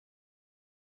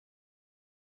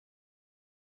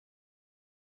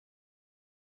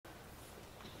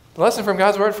The lesson from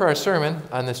God's Word for our sermon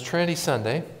on this Trinity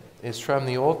Sunday is from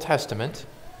the Old Testament.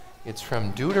 It's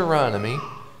from Deuteronomy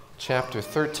chapter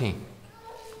 13.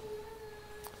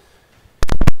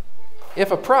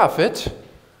 If a prophet,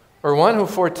 or one who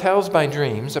foretells by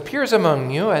dreams, appears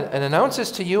among you and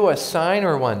announces to you a sign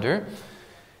or wonder,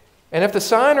 and if the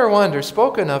sign or wonder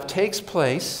spoken of takes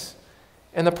place,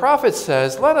 and the prophet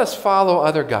says, "Let us follow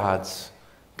other gods,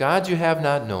 gods you have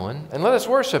not known, and let us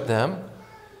worship them,"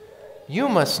 you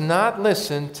must not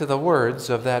listen to the words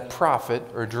of that prophet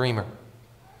or dreamer.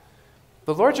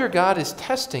 The Lord your God is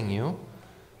testing you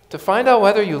to find out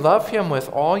whether you love him with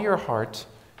all your heart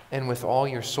and with all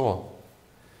your soul.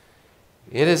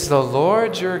 It is the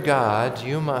Lord your God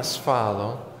you must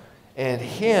follow, and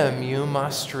him you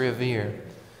must revere.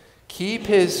 Keep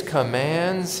his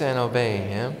commands and obey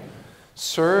him.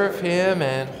 Serve him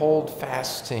and hold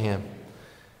fast to him.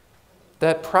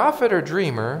 That prophet or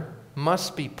dreamer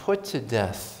must be put to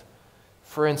death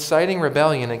for inciting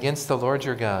rebellion against the Lord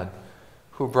your God,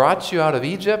 who brought you out of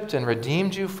Egypt and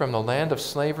redeemed you from the land of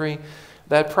slavery.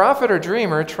 That prophet or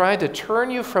dreamer tried to turn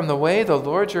you from the way the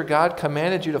Lord your God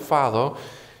commanded you to follow.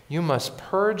 You must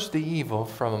purge the evil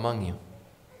from among you.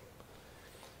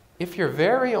 If your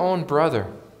very own brother,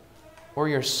 or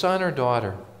your son or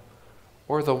daughter,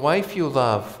 or the wife you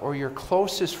love, or your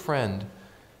closest friend,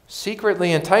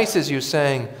 secretly entices you,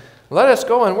 saying, "Let us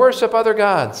go and worship other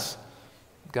gods,"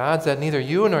 gods that neither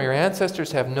you nor your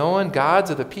ancestors have known, gods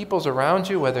of the peoples around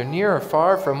you, whether near or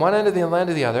far, from one end of the land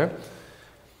to the other,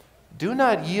 do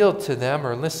not yield to them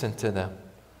or listen to them.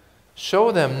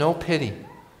 Show them no pity.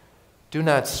 Do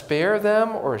not spare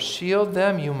them or shield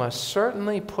them. You must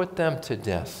certainly put them to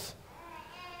death.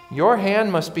 Your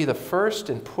hand must be the first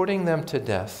in putting them to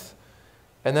death,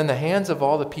 and then the hands of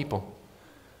all the people.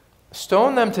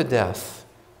 Stone them to death,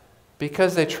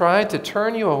 because they tried to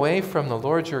turn you away from the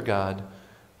Lord your God,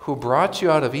 who brought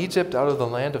you out of Egypt, out of the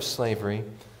land of slavery.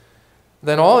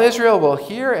 Then all Israel will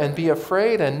hear and be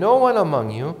afraid, and no one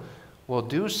among you will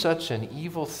do such an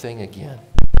evil thing again.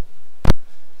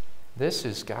 This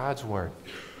is God's word.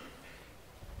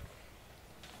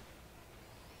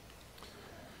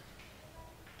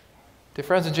 Dear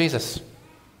friends in Jesus,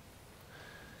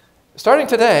 starting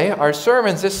today, our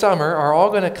sermons this summer are all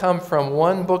going to come from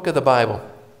one book of the Bible,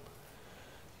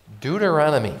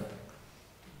 Deuteronomy.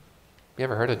 You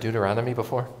ever heard of Deuteronomy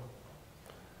before?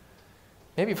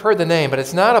 Maybe you've heard the name, but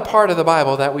it's not a part of the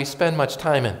Bible that we spend much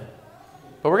time in.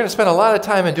 But we're going to spend a lot of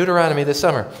time in Deuteronomy this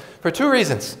summer for two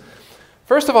reasons.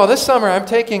 First of all, this summer I'm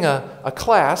taking a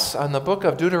class on the book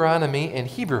of Deuteronomy in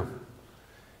Hebrew,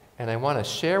 and I want to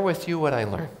share with you what I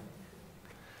learned.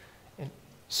 And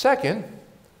second,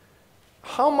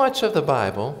 how much of the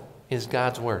Bible is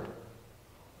God's Word?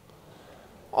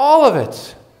 All of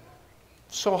it.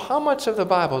 So how much of the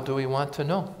Bible do we want to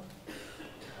know?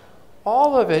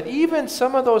 All of it, even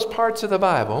some of those parts of the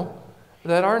Bible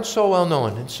that aren't so well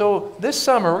known. And so this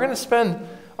summer we're going to spend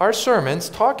our sermons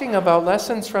talking about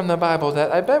lessons from the Bible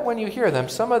that I bet when you hear them,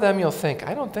 some of them you'll think,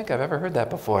 I don't think I've ever heard that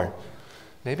before.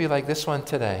 Maybe like this one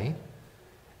today.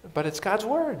 But it's God's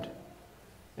Word.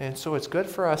 And so it's good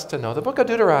for us to know. The book of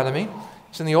Deuteronomy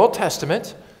is in the Old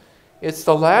Testament. It's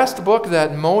the last book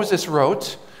that Moses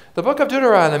wrote. The book of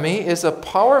Deuteronomy is a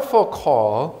powerful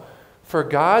call for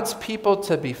God's people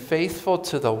to be faithful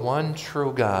to the one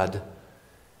true God.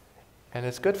 And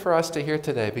it's good for us to hear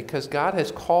today because God has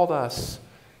called us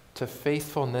to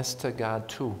faithfulness to God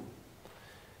too.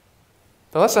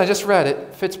 The lesson I just read,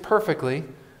 it fits perfectly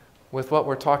with what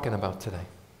we're talking about today.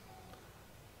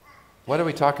 What are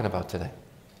we talking about today?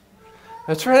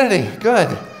 The Trinity. Good.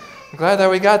 I'm glad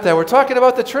that we got that. We're talking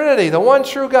about the Trinity, the one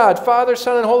true God, Father,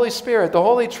 Son, and Holy Spirit, the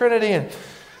Holy Trinity. And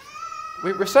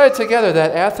we recited together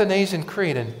that Athanasian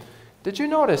Creed. And did you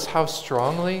notice how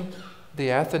strongly the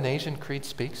Athanasian Creed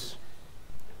speaks?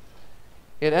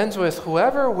 It ends with,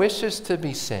 whoever wishes to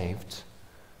be saved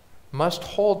must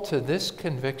hold to this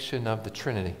conviction of the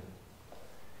Trinity.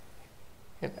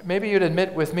 And maybe you'd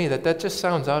admit with me that that just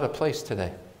sounds out of place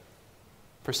today.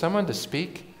 For someone to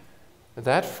speak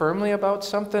that firmly about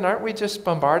something, aren't we just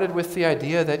bombarded with the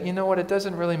idea that, you know what, it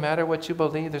doesn't really matter what you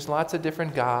believe, there's lots of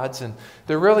different gods, and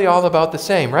they're really all about the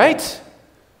same, right?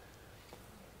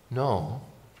 No.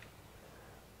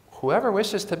 Whoever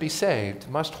wishes to be saved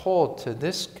must hold to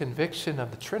this conviction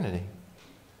of the Trinity.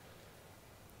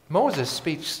 Moses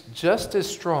speaks just as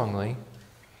strongly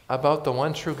about the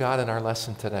one true God in our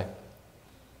lesson today.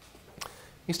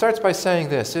 He starts by saying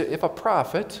this, if a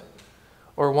prophet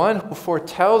or one who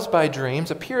foretells by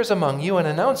dreams appears among you and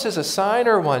announces a sign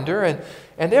or wonder,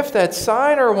 and if that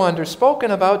sign or wonder spoken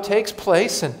about takes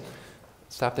place, and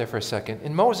stop there for a second,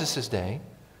 in Moses' day,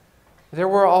 there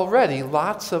were already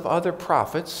lots of other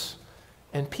prophets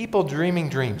and people dreaming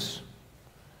dreams.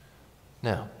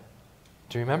 Now,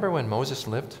 do you remember when Moses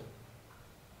lived?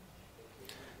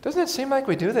 Doesn't it seem like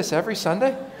we do this every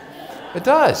Sunday? It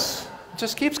does. It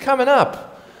just keeps coming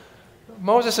up.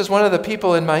 Moses is one of the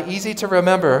people in my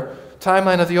easy-to-remember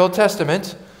timeline of the Old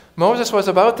Testament. Moses was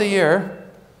about the year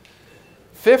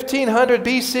 1500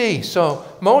 BC. So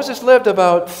Moses lived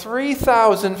about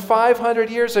 3,500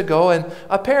 years ago, and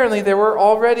apparently there were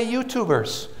already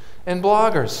YouTubers and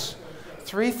bloggers.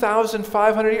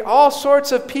 3,500, all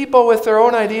sorts of people with their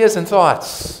own ideas and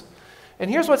thoughts. And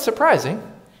here's what's surprising.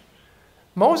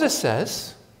 Moses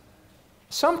says,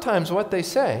 sometimes what they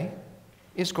say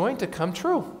is going to come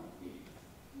true.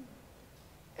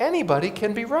 Anybody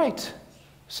can be right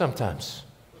sometimes.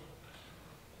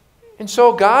 And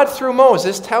so God, through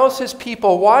Moses, tells his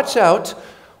people, watch out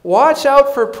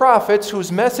for prophets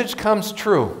whose message comes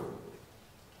true.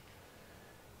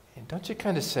 And don't you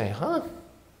kind of say, huh?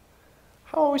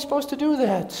 How are we supposed to do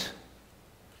that?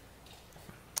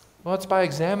 Well, it's by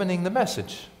examining the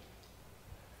message.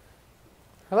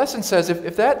 Our lesson says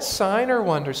if that sign or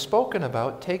wonder spoken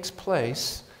about takes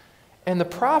place, and the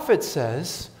prophet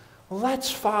says,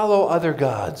 let's follow other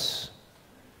gods,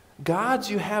 gods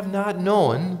you have not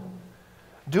known,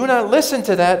 do not listen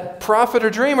to that prophet or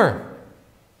dreamer.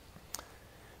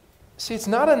 See, it's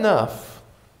not enough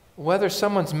whether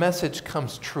someone's message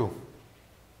comes true.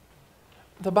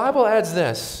 The Bible adds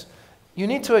this. You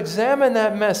need to examine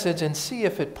that message and see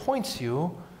if it points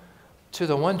you to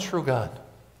the one true God.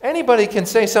 Anybody can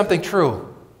say something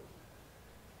true.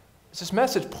 Is this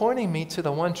message pointing me to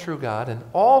the one true God? And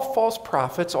all false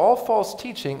prophets, all false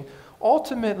teaching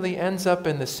ultimately ends up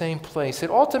in the same place.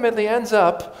 It ultimately ends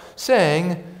up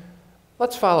saying,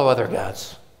 let's follow other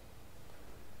gods.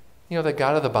 You know, the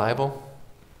God of the Bible,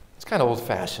 it's kind of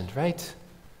old-fashioned, right?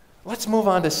 Let's move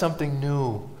on to something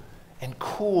new and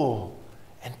cool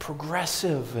and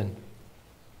progressive. And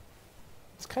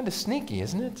it's kind of sneaky,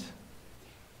 isn't it?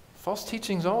 False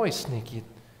teaching's always sneaky.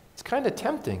 It's kind of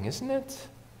tempting, isn't it?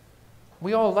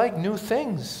 We all like new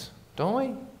things, don't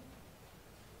we?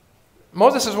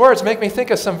 Moses' words make me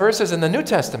think of some verses in the New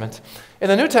Testament. In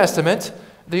the New Testament,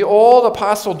 the old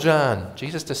Apostle John,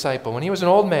 Jesus' disciple, when he was an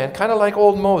old man, kind of like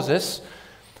old Moses,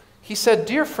 he said,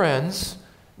 "Dear friends,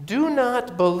 do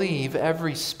not believe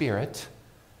every spirit,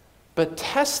 but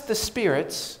test the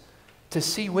spirits to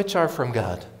see which are from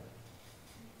God."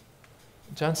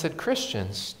 John said,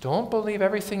 Christians, don't believe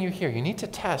everything you hear. You need to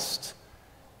test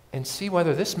and see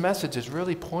whether this message is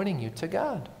really pointing you to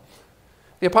God.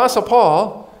 The Apostle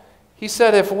Paul, he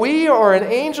said, if we or an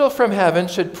angel from heaven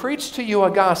should preach to you a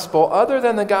gospel other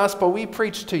than the gospel we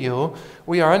preach to you,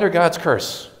 we are under God's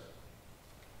curse.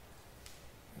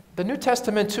 The New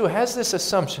Testament, too, has this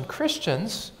assumption.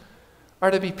 Christians are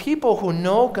to be people who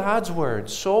know God's word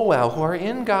so well, who are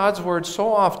in God's word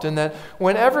so often that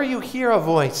whenever you hear a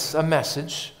voice, a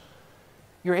message,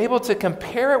 you're able to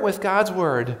compare it with God's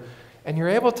word, and you're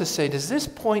able to say, does this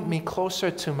point me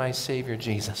closer to my Savior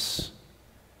Jesus?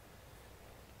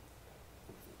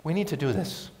 We need to do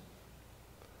this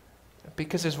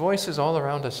because his voice is all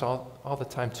around us all the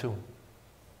time too.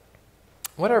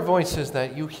 What are voices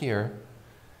that you hear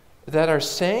that are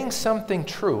saying something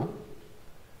true,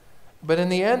 but in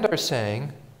the end are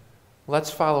saying,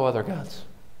 let's follow other gods?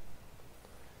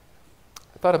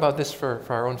 I thought about this for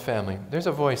our own family. There's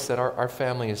a voice that our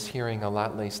family is hearing a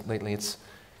lot lately.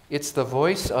 It's the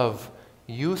voice of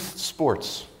youth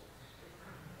sports.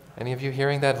 Any of you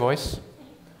hearing that voice?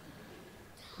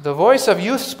 The voice of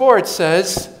youth sports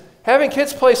says, having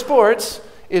kids play sports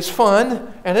is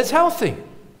fun and it's healthy.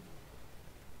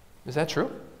 Is that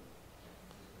true?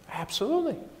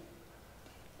 Absolutely.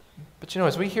 But you know,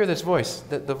 as we hear this voice,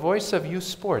 the voice of youth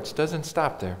sports doesn't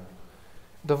stop there.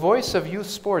 The voice of youth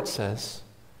sports says,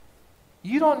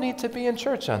 you don't need to be in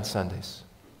church on Sundays.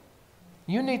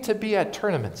 You need to be at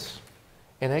tournaments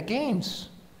and at games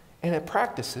and at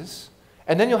practices,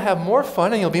 and then you'll have more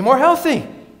fun and you'll be more healthy.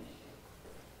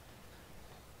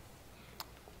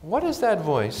 What is that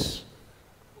voice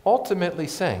ultimately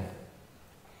saying?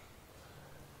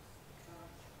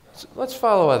 So let's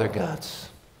follow other gods.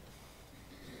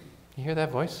 You hear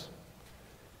that voice?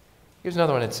 Here's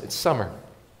another one. It's summer.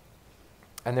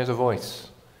 And there's a voice.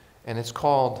 And it's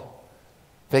called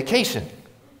vacation.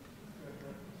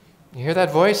 You hear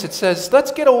that voice? It says,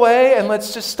 let's get away and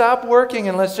let's just stop working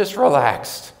and let's just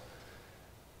relax.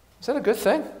 Is that a good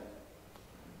thing?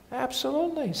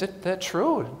 Absolutely. Is that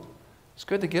true? It's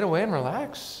good to get away and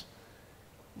relax.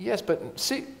 Yes, but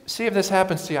see if this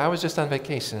happens to you. I was just on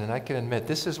vacation, and I can admit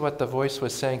this is what the voice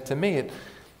was saying to me.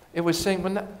 It was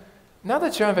saying, Now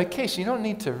that you're on vacation, you don't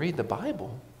need to read the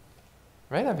Bible,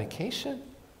 right? On vacation.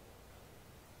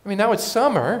 I mean, now it's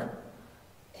summer.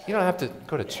 You don't have to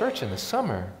go to church in the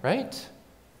summer, right?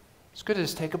 It's good to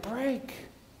just take a break,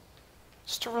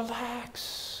 just to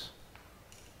relax.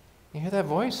 You hear that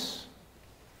voice?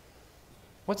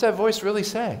 What's that voice really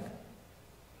saying?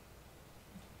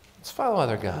 Let's follow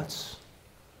other gods.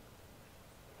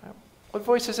 What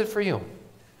voice is it for you?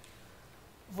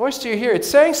 What voice do you hear? It's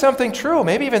saying something true,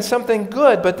 maybe even something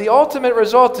good, but the ultimate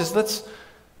result is let's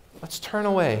turn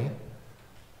away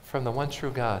from the one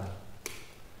true God.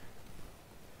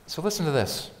 So listen to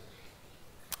this.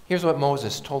 Here's what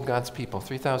Moses told God's people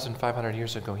 3,500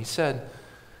 years ago. He said,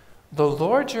 "The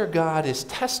Lord your God is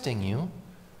testing you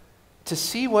to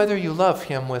see whether you love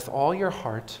him with all your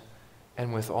heart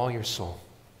and with all your soul."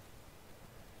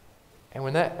 And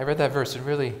when I read that verse, it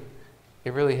really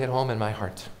hit home in my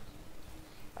heart.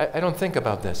 I don't think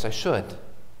about this. I should.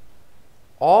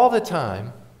 All the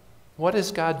time, what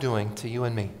is God doing to you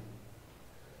and me?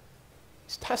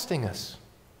 He's testing us.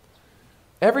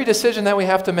 Every decision that we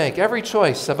have to make, every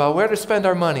choice about where to spend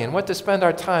our money and what to spend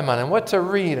our time on and what to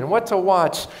read and what to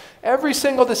watch, every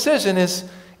single decision is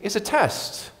a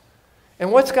test.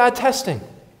 And what's God testing?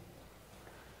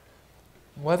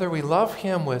 Whether we love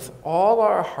him with all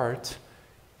our heart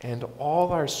and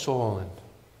all our soul. And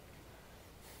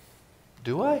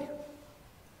do I?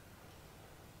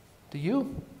 Do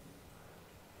you?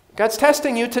 God's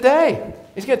testing you today.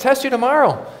 He's going to test you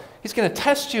tomorrow. He's going to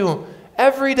test you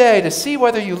every day to see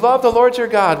whether you love the Lord your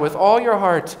God with all your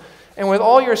heart and with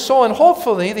all your soul. And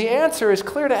hopefully the answer is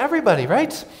clear to everybody,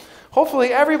 right?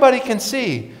 Hopefully everybody can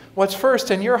see what's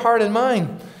first in your heart and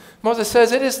mind. Moses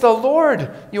says, it is the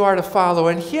Lord you are to follow,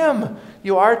 and him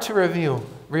you are to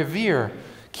revere.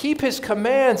 Keep his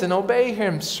commands and obey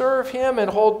him. Serve him and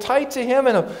hold tight to him.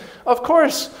 And of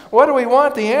course, what do we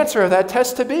want the answer of that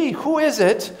test to be? Who is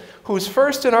it who's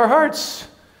first in our hearts?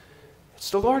 It's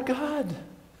the Lord God.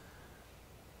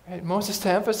 Right? Moses, to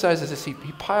emphasize this, he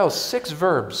piles 6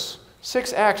 verbs,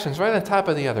 6 actions right on top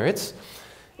of the other. It's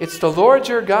the Lord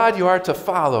your God you are to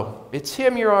follow. It's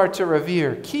him you are to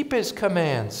revere. Keep his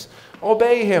commands.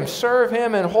 Obey him. Serve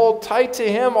him and hold tight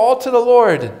to him, all to the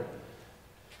Lord.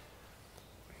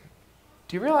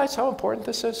 Do you realize how important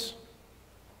this is?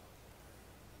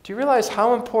 Do you realize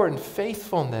how important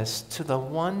faithfulness to the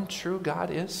one true God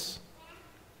is?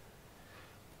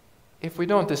 If we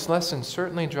don't, this lesson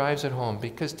certainly drives it home.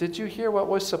 Because did you hear what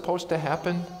was supposed to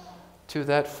happen to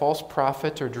that false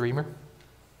prophet or dreamer?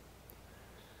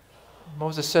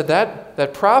 Moses said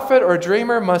that prophet or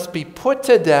dreamer must be put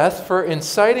to death for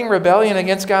inciting rebellion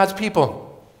against God's people.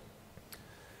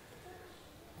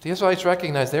 The Israelites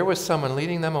recognized there was someone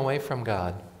leading them away from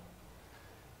God,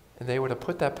 and they would have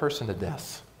put that person to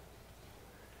death.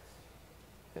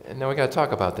 And now we got to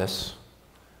talk about this.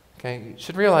 Okay, you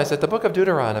should realize that the book of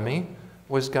Deuteronomy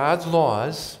was God's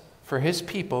laws for his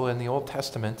people in the Old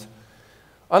Testament.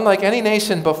 Unlike any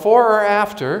nation before or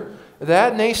after,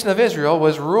 that nation of Israel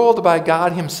was ruled by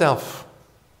God himself.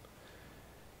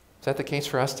 Is that the case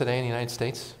for us today in the United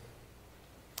States?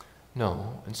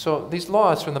 No. And so these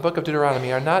laws from the book of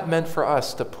Deuteronomy are not meant for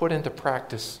us to put into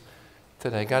practice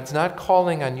today. God's not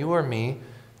calling on you or me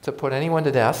to put anyone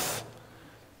to death.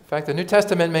 In fact, the New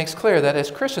Testament makes clear that as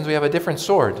Christians we have a different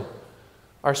sword.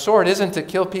 Our sword isn't to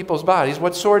kill people's bodies.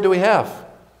 What sword do we have?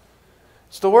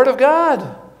 It's the Word of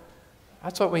God.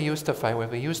 That's what we used to fight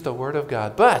with. We used the Word of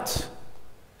God. But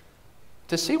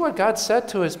to see what God said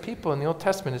to his people in the Old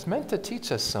Testament is meant to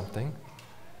teach us something.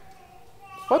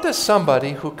 What does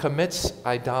somebody who commits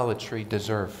idolatry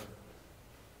deserve?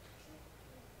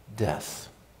 Death.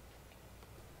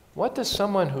 What does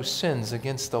someone who sins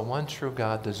against the one true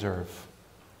God deserve?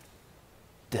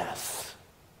 Death.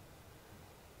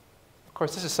 Of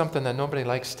course, this is something that nobody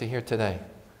likes to hear today.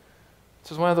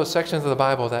 This is one of those sections of the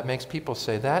Bible that makes people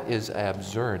say, that is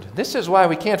absurd. This is why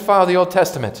we can't follow the Old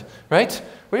Testament, right?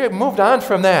 We have moved on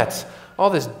from that. All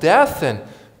this death and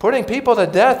putting people to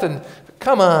death, and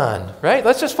come on, right?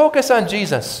 Let's just focus on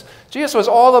Jesus. Jesus was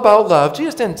all about love.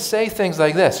 Jesus didn't say things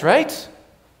like this, right?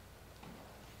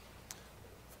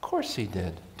 Of course he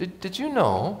did. Did you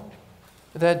know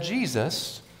that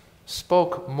Jesus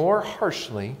spoke more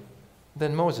harshly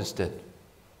than Moses did?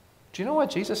 Do you know what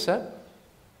Jesus said?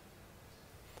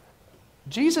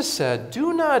 Jesus said,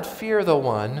 "Do not fear the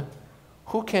one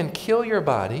who can kill your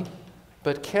body,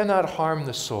 but cannot harm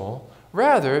the soul.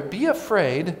 Rather, be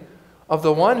afraid of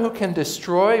the one who can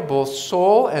destroy both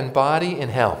soul and body in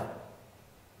hell."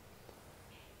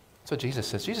 That's what Jesus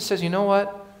says. Jesus says, you know what?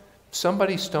 If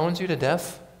somebody stones you to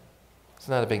death, it's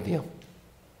not a big deal.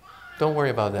 Don't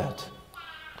worry about that.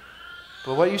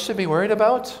 But what you should be worried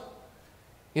about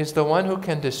is the one who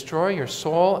can destroy your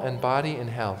soul and body in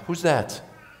hell. Who's that?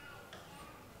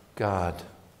 God.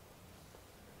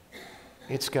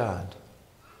 It's God.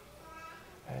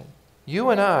 You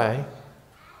and I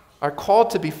are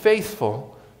called to be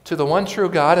faithful to the one true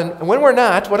God. And when we're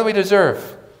not, what do we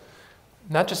deserve?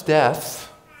 Not just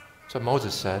death. That's what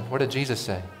Moses said. What did Jesus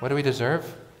say? What do we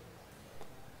deserve?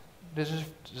 We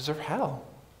deserve hell.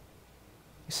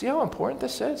 You see how important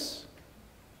this is?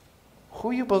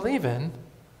 Who you believe in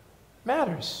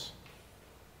matters.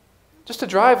 Just to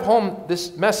drive home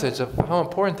this message of how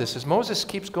important this is, Moses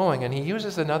keeps going and he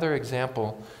uses another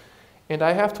example. And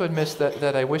I have to admit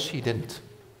that I wish he didn't.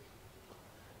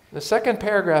 The second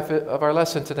paragraph of our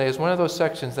lesson today is one of those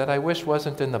sections that I wish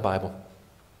wasn't in the Bible.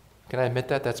 Can I admit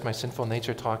that? That's my sinful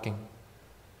nature talking.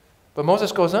 But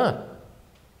Moses goes on.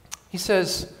 He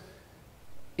says,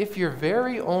 if your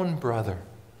very own brother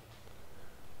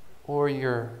or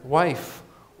your wife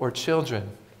or children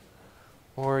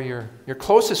or your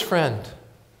closest friend,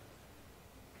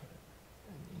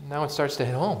 now it starts to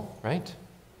hit home, right?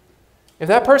 If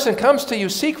that person comes to you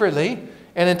secretly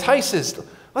and entices,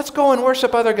 let's go and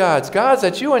worship other gods, gods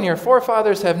that you and your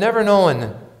forefathers have never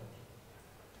known.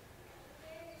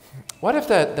 What if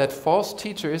that false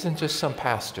teacher isn't just some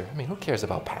pastor? I mean, who cares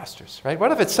about pastors, right?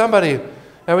 What if it's somebody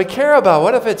that we care about?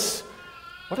 What if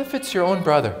it's your own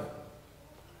brother?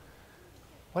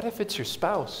 What if it's your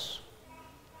spouse?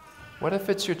 What if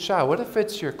it's your child? What if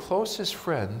it's your closest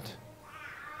friend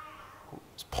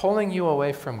who's pulling you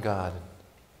away from God?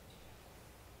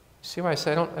 See why I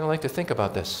say I don't like to think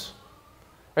about this.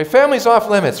 Right? Family's off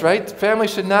limits, right? Family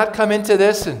should not come into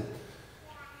this. And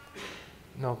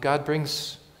no, God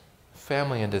brings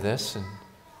family into this. And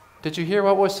did you hear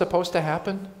what was supposed to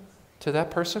happen to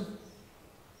that person?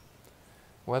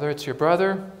 Whether it's your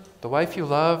brother, the wife you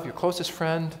love, your closest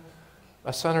friend,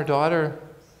 a son or daughter,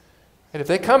 and if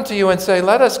they come to you and say,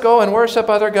 let us go and worship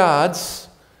other gods,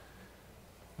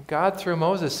 God through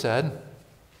Moses said,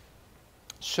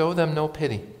 show them no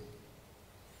pity.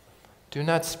 Do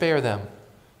not spare them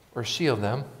or shield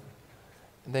them.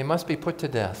 They must be put to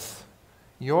death.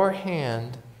 Your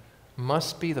hand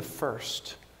must be the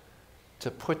first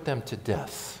to put them to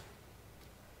death.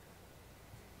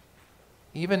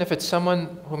 Even if it's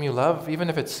someone whom you love, even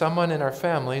if it's someone in our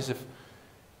families,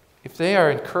 if they are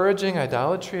encouraging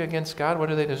idolatry against God, what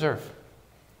do they deserve?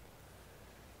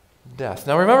 Death.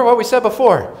 Now remember what we said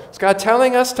before. Is God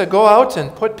telling us to go out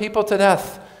and put people to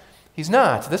death? He's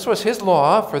not. This was his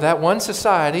law for that one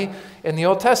society in the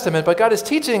Old Testament, but God is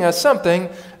teaching us something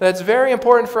that's very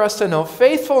important for us to know.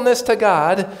 Faithfulness to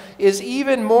God is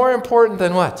even more important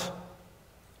than what?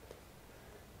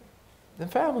 Than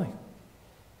family.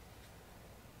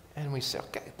 And we say,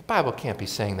 okay, the Bible can't be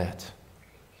saying that.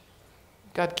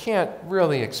 God can't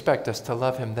really expect us to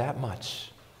love him that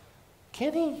much.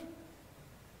 Can he?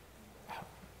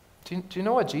 Do you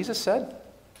know what Jesus said?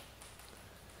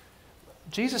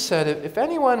 Jesus said, if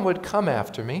anyone would come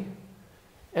after me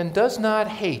and does not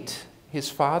hate his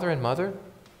father and mother,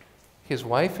 his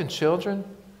wife and children,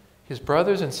 his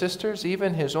brothers and sisters,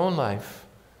 even his own life,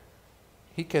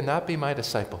 he cannot be my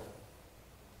disciple.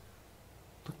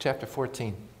 Luke chapter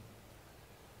 14.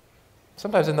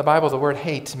 Sometimes in the Bible the word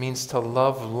hate means to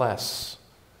love less.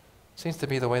 Seems to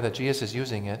be the way that Jesus is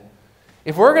using it.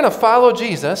 If we're going to follow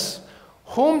Jesus,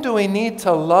 whom do we need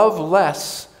to love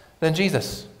less than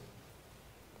Jesus?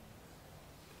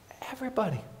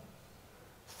 Everybody.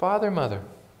 Father, mother,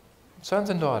 sons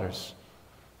and daughters,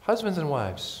 husbands and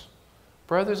wives,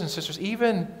 brothers and sisters,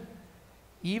 even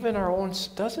our own.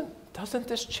 Doesn't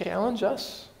this challenge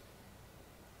us?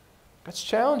 It's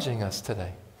challenging us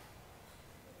today.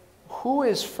 Who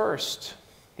is first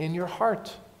in your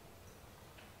heart?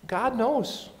 God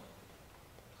knows.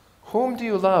 Whom do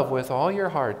you love with all your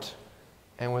heart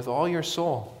and with all your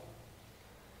soul?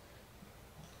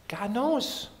 God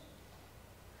knows.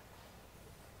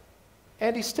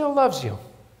 And he still loves you.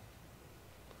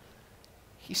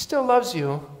 He still loves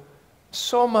you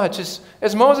so much.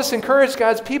 As Moses encouraged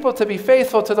God's people to be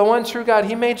faithful to the one true God,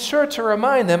 he made sure to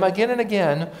remind them again and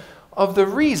again of the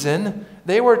reason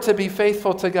they were to be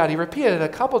faithful to God. He repeated it a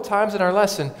couple times in our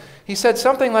lesson. He said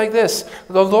something like this: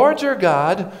 the Lord your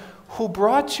God, who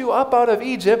brought you up out of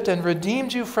Egypt and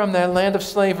redeemed you from that land of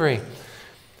slavery.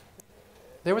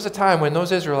 There was a time when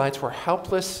those Israelites were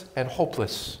helpless and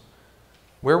hopeless.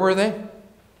 Where were they?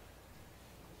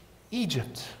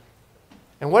 Egypt.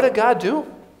 And what did God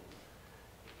do?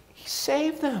 He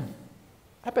saved them.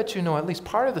 I bet you know at least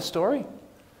part of the story.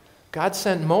 God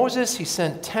sent Moses. He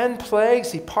sent 10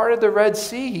 plagues. He parted the Red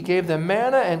Sea. He gave them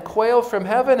manna and quail from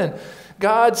heaven. And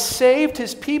God saved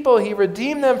his people. He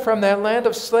redeemed them from that land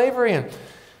of slavery. And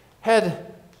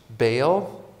had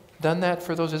Baal done that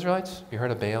for those Israelites? You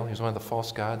heard of Baal? He was one of the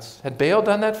false gods. Had Baal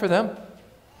done that for them?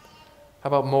 How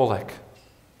about Molech?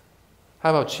 How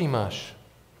about Chemosh?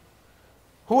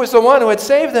 Who was the one who had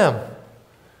saved them?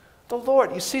 The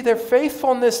Lord. You see, their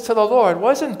faithfulness to the Lord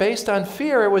wasn't based on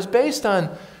fear. It was based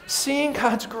on seeing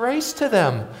God's grace to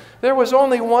them. There was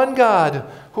only one God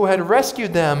who had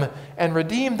rescued them and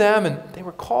redeemed them, and they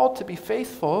were called to be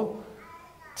faithful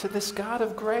to this God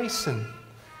of grace. And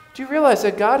do you realize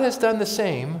that God has done the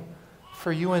same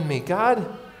for you and me?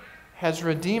 God has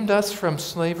redeemed us from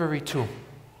slavery too.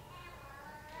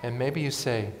 And maybe you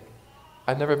say,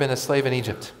 I've never been a slave in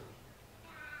Egypt.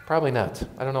 Probably not.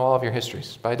 I don't know all of your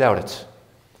histories, but I doubt it.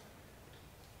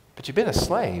 But you've been a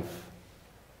slave.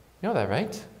 You know that,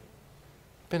 right?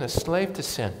 You've been a slave to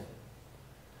sin,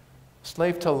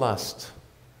 slave to lust,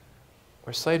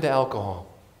 or slave to alcohol,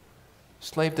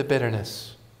 slave to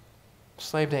bitterness,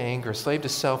 slave to anger, slave to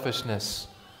selfishness,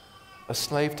 a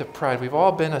slave to pride. We've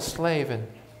all been a slave. And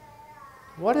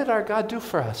what did our God do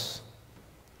for us?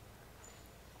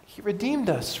 He redeemed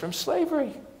us from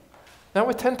slavery. Not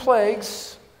with 10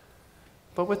 plagues,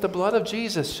 but with the blood of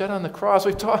Jesus shed on the cross.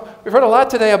 We've heard a lot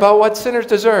today about what sinners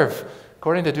deserve.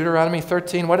 According to Deuteronomy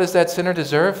 13, what does that sinner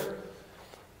deserve?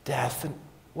 Death. And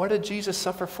what did Jesus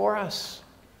suffer for us?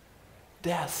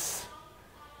 Death.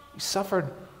 He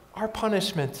suffered our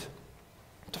punishment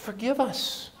to forgive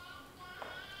us,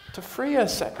 to free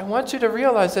us. I want you to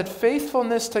realize that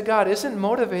faithfulness to God isn't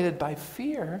motivated by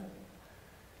fear.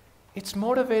 It's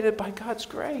motivated by God's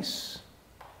grace.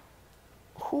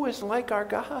 Who is like our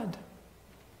God?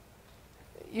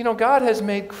 You know, God has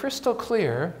made crystal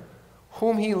clear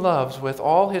whom he loves with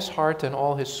all his heart and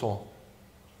all his soul.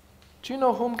 Do you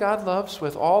know whom God loves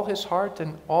with all his heart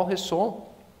and all his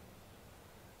soul?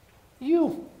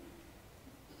 You.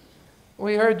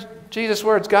 We heard Jesus'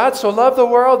 words, God so loved the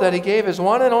world that he gave his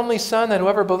one and only Son, that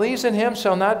whoever believes in him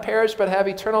shall not perish but have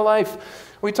eternal life.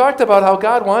 We talked about how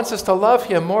God wants us to love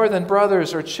him more than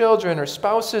brothers or children or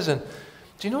spouses. And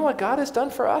do you know what God has done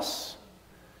for us?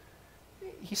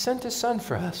 He sent his Son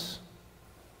for us.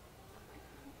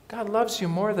 God loves you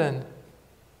more than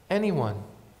anyone,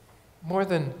 more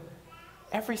than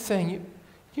everything.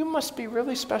 You must be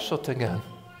really special to God.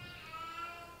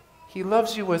 He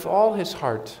loves you with all his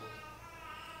heart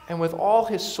and with all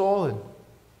his soul. And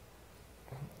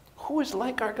who is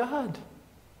like our God?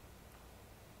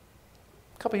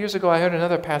 A couple years ago, I heard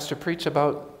another pastor preach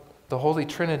about the Holy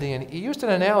Trinity, and he used an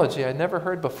analogy I'd never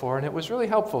heard before, and it was really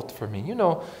helpful for me. You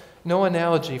know, no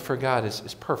analogy for God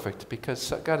is perfect,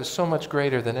 because God is so much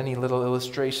greater than any little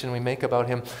illustration we make about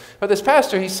him. But this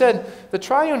pastor, he said, the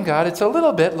triune God, it's a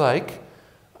little bit like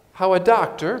how a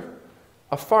doctor,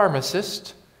 a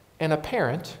pharmacist, and a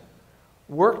parent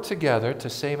work together to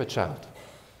save a child.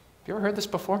 Have you ever heard this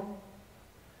before?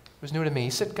 It was new to me. He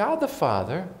said, God the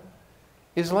Father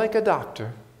is like a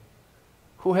doctor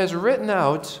who has written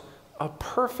out a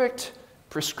perfect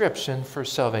prescription for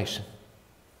salvation.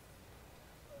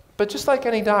 But just like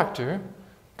any doctor,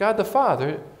 God the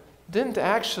Father didn't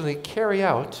actually carry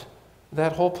out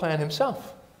that whole plan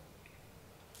himself.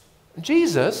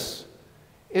 Jesus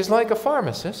is like a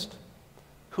pharmacist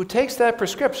who takes that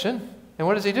prescription, and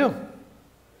what does he do?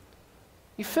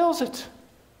 He fills it.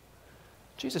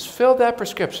 Jesus filled that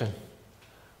prescription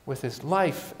with his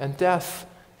life and death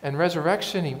and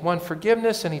resurrection. He won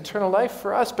forgiveness and eternal life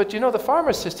for us. But you know, the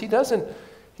pharmacist, he doesn't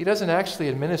actually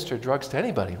administer drugs to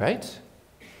anybody, right?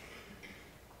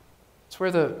 It's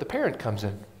where the parent comes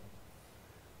in.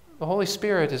 The Holy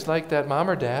Spirit is like that mom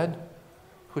or dad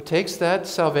who takes that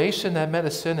salvation, that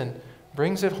medicine, and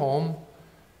brings it home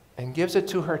and gives it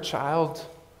to her child.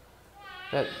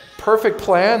 That perfect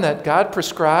plan that God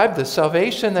prescribed, the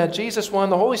salvation that Jesus won,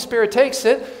 the Holy Spirit takes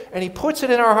it and he puts it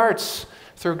in our hearts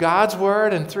through God's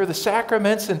Word and through the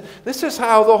sacraments. And this is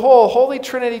how the whole Holy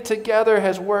Trinity together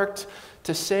has worked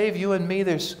to save you and me.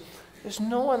 There's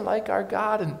no one like our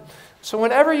God. And so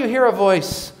whenever you hear a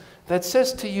voice that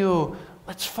says to you,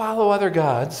 let's follow other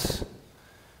gods,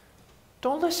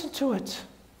 don't listen to it.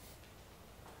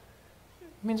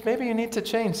 It means maybe you need to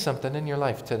change something in your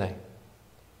life today.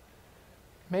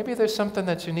 Maybe there's something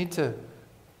that you need to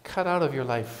cut out of your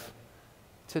life.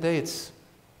 Today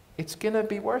it's going to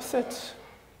be worth it.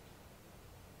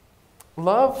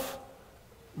 Love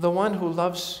the one who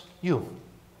loves you.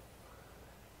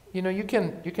 You know, you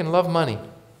can love money,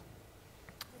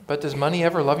 but does money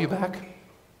ever love you back?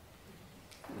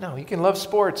 No, you can love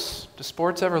sports. Does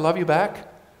sports ever love you back?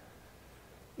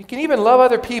 You can even love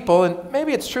other people, and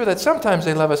maybe it's true that sometimes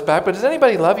they love us back, but does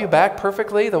anybody love you back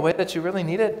perfectly the way that you really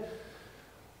need it?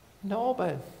 No,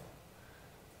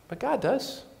 but God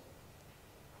does.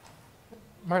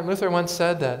 Martin Luther once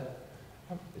said that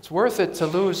it's worth it to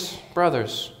lose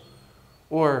brothers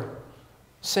or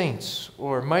saints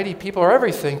or mighty people or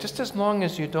everything, just as long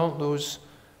as you don't lose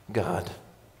God.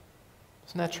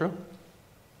 Isn't that true?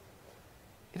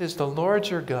 It is the Lord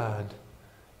your God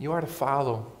you are to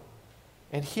follow,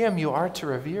 and Him you are to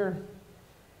revere.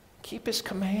 Keep His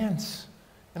commands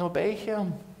and obey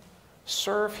Him.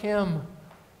 Serve Him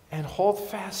and hold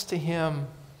fast to Him.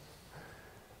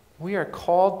 We are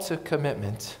called to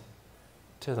commitment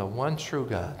to the one true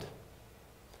God.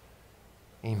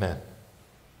 Amen.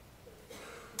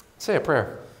 Say a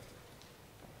prayer.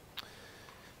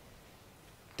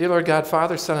 Dear Lord God,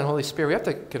 Father, Son, and Holy Spirit, we have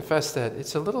to confess that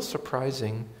it's a little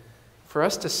surprising for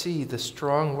us to see the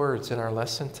strong words in our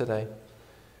lesson today.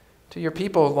 To your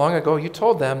people long ago, you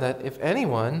told them that if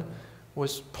anyone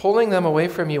was pulling them away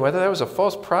from you, whether that was a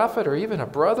false prophet or even a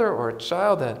brother or a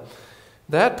child,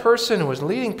 that person who was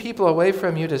leading people away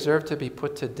from you deserved to be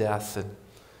put to death. And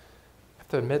I have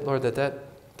to admit, Lord,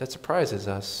 that surprises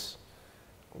us.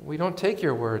 We don't take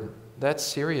your word that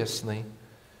seriously.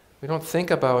 We don't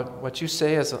think about what you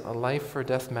say as a life or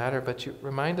death matter, but you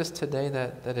remind us today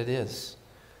that it is.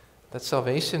 That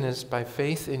salvation is by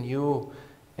faith in you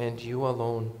and you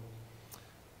alone.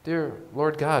 Dear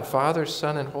Lord God, Father,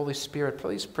 Son, and Holy Spirit,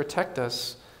 please protect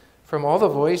us from all the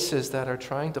voices that are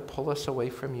trying to pull us away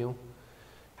from you.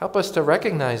 Help us to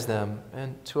recognize them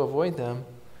and to avoid them.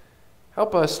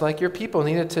 Help us, like your people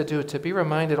needed to do, to be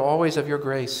reminded always of your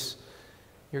grace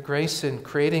in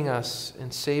creating us, in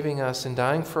saving us, in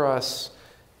dying for us,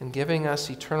 in giving us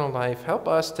eternal life. Help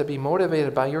us to be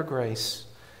motivated by your grace,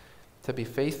 to be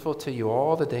faithful to you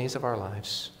all the days of our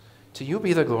lives. To you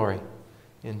be the glory.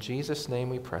 In Jesus' name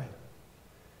we pray.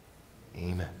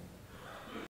 Amen.